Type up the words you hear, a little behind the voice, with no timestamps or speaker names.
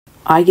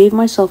I gave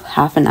myself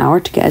half an hour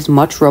to get as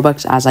much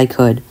Robux as I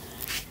could,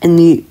 and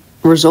the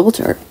results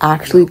are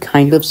actually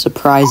kind of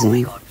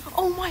surprising.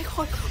 Oh my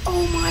god.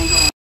 Oh my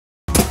god.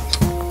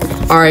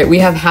 Alright, we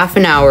have half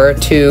an hour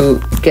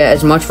to get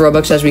as much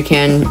Robux as we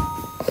can,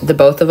 the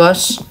both of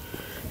us.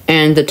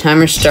 And the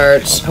timer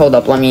starts. Hold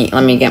up, let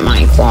me get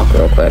my clock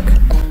real quick.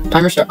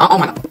 Timer start. Oh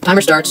my god.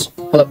 Timer starts.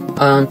 Hold up.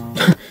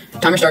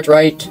 Timer starts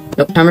right.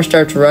 Nope. Timer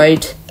starts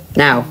right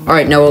now. All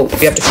right. No,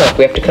 we have to cook.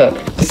 We have to cook.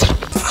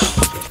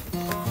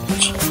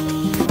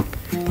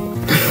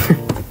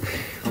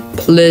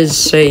 Please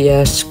say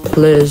yes.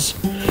 Please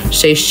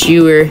say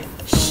sure.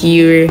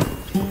 Here.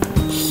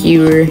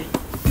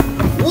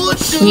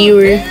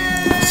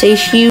 Say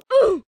sure.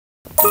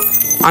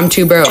 I'm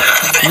too broke.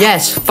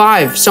 Yes,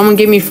 5. Someone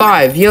give me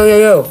 5.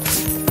 Yo.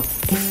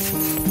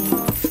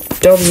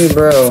 W,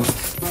 bro.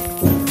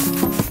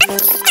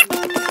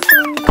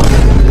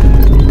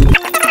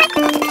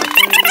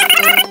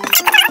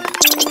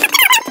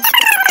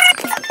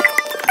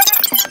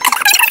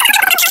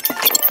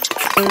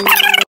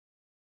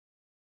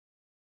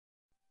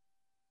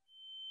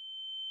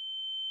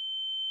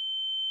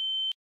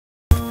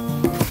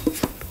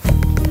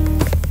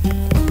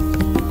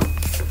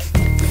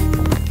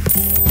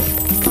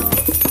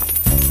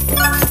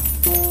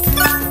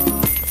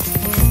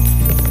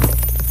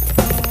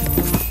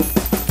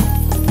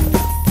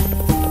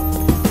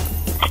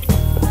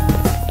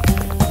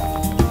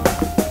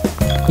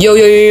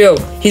 Yo.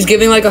 He's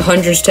giving like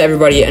 100s to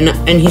everybody, and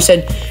he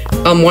said,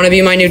 wanna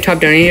be my new top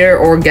donator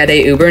or get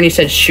a Uber? And he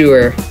said,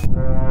 sure.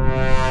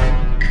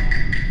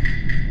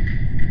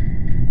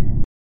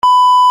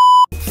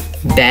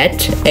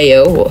 Bet?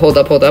 Ayo, hold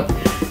up.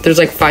 There's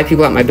like 5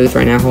 people at my booth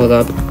right now, hold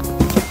up.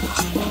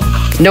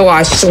 Noah,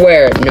 I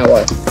swear,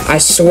 Noah. I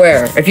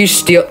swear. If you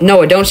steal,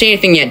 Noah, don't say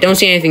anything yet.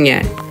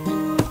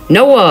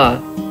 Noah!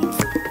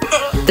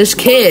 This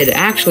kid,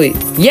 actually,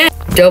 yeah.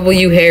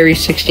 W Harry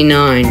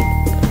 69.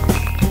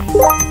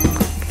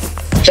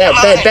 Bet.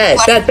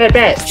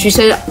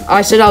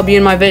 I said I'll be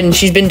in my vid, and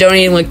she's been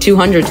donating like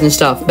 200s and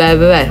stuff.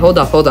 Bet. Hold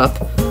up.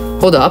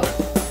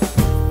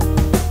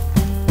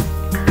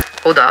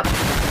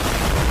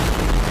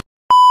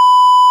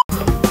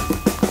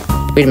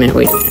 Wait a minute,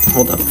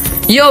 hold up.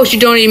 Yo, she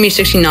donated me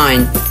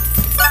 69.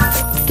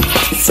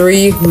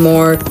 3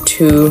 more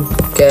to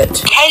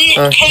get.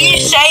 Can you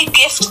say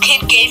gift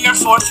kid gamer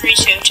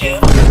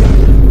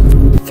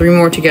 4322? 3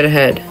 more to get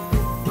ahead.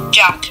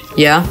 Jack.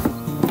 Yeah?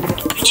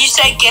 Could you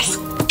say gift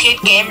kid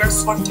gamer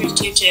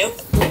 4322?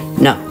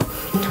 No.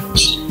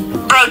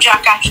 Bro,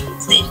 Jack, actually,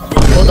 please.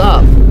 Hold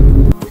up.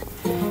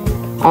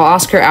 I'll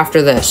ask her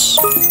after this.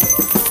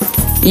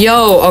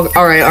 Yo,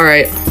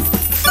 alright.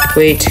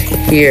 Wait,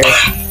 here.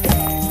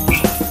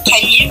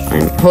 Can you?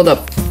 Hold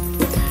up.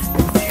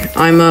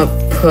 I'm a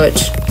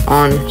put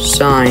on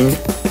sign.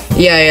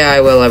 Yeah,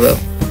 I will.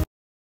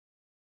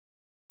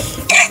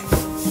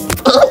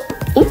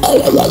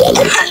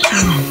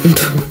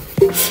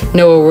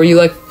 Noah, were you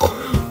like...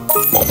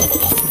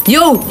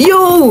 Yo,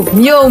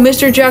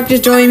 Mr. Jack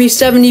just donated me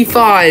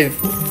 75.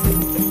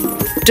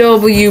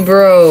 W,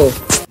 bro.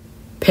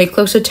 Pay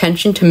close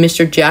attention to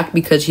Mr. Jack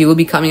because he will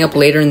be coming up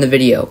later in the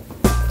video.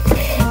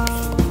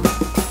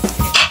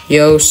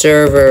 Yo,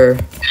 server.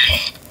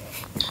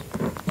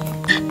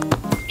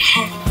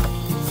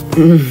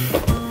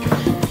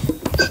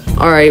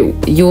 Alright,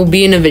 you will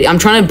be in a video. I'm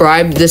trying to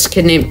bribe this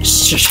kid named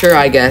Sure,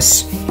 I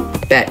guess.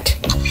 Bet.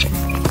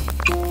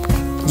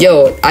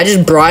 Yo, I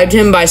just bribed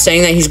him by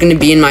saying that he's gonna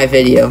be in my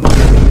video.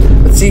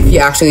 Let's see if he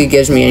actually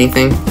gives me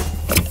anything.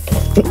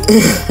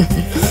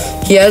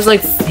 He has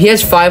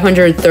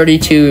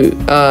 532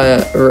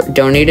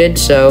 donated,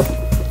 so.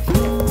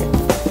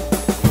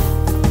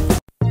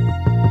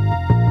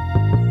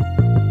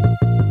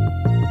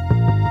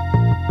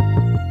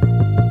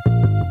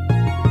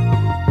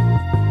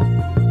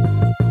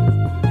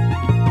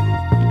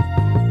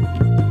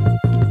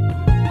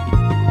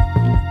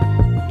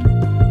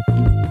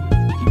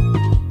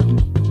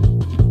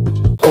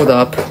 Hold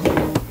up.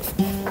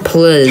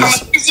 Please. How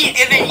much is he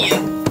giving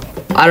you?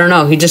 I don't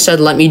know. He just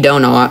said let me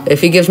donate. If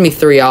he gives me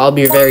 3, I'll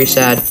be very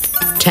sad.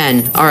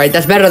 10. Alright,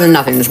 that's better than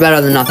nothing.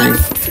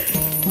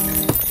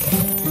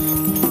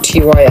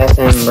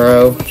 TYSM,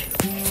 bro.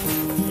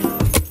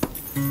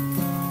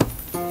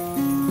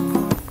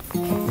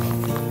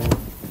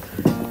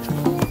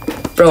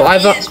 Bro,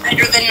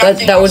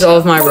 that was all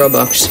of my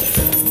Robux.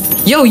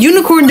 Yo,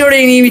 Unicorn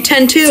donating me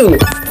 10 too.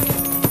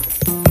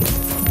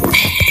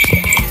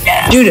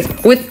 Dude,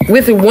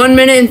 with 1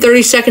 minute and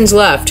 30 seconds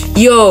left.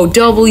 Yo,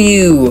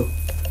 W.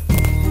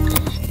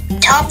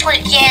 Top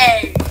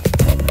again.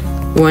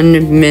 1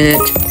 minute.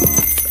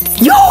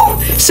 Yo!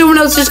 Someone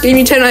else just gave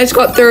me 10. I just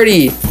got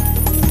 30.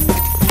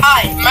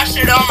 Hi,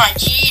 mustard on my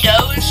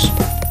Cheetos.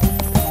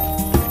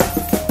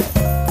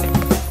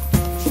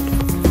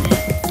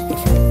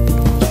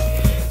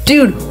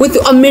 Dude, with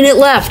a minute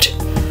left.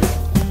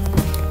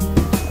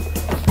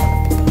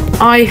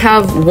 I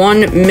have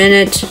 1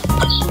 minute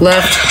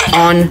left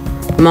on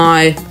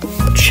my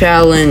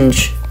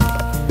challenge.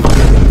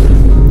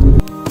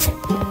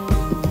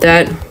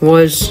 That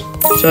was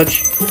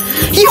such...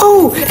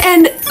 Yo!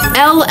 And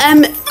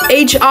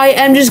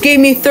LMHIM just gave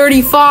me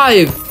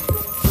 35!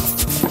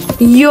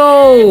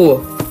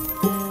 Yo!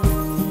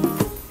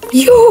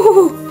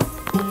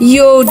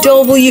 Yo,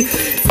 W!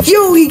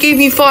 Yo, he gave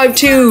me 5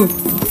 too!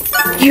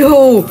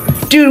 Yo!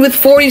 Dude, with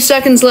 40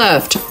 seconds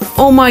left!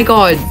 Oh my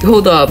god,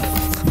 hold up.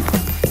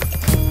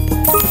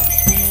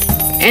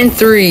 And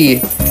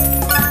 3.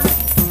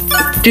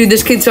 Dude,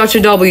 this kid's such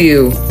a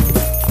W.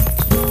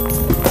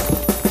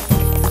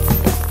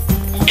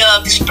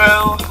 Dubs,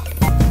 bro.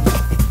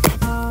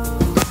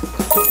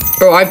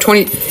 Bro, I have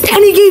 20.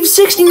 And he gave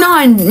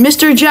 69!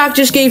 Mr. Jack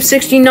just gave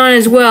 69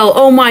 as well.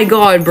 Oh my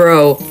god,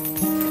 bro.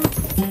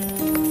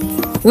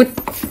 With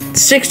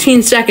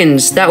 16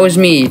 seconds, that was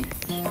me.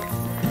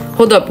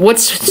 Hold up,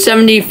 what's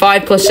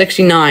 75 plus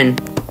 69?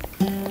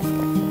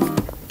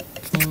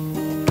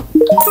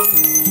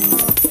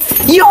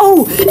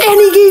 Yo! And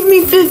he gave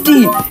me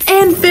 50!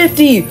 And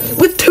 50!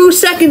 With 2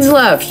 seconds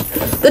left!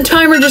 The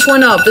timer just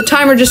went up. The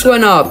timer just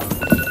went up.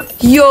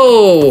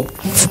 Yo!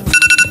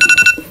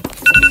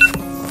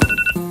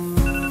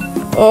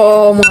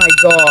 Oh my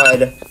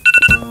god.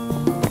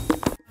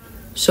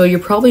 So you're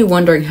probably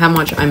wondering how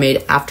much I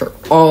made after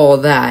all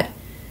that.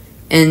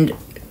 And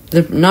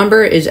the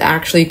number is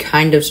actually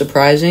kind of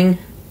surprising.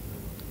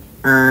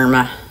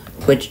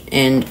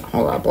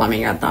 Hold up, let me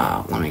get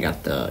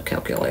the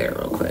calculator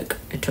real quick.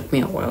 It took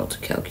me a while to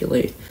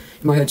calculate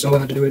in my head, so I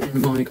had to do it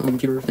in my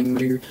computer thing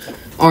here.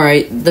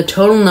 Alright, the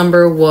total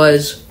number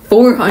was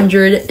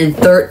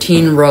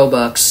 413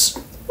 Robux.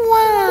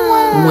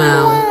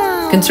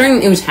 Wow.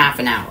 Considering it was half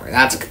an hour,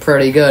 that's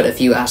pretty good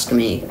if you ask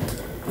me.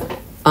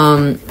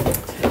 But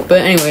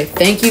anyway,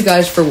 thank you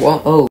guys for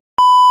watching.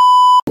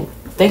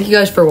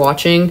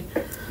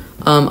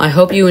 I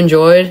hope you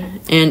enjoyed,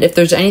 and if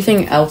there's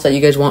anything else that you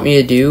guys want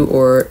me to do,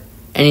 or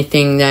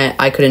anything that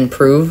I could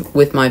improve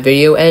with my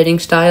video editing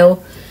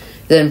style,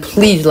 then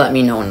please let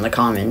me know in the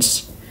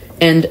comments.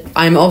 And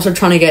I'm also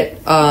trying to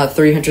get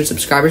 300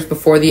 subscribers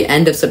before the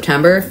end of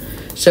September,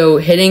 so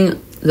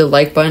hitting the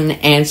like button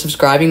and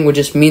subscribing would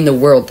just mean the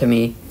world to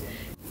me.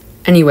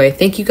 Anyway,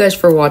 thank you guys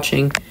for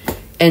watching,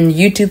 and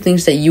YouTube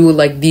thinks that you would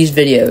like these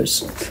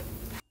videos.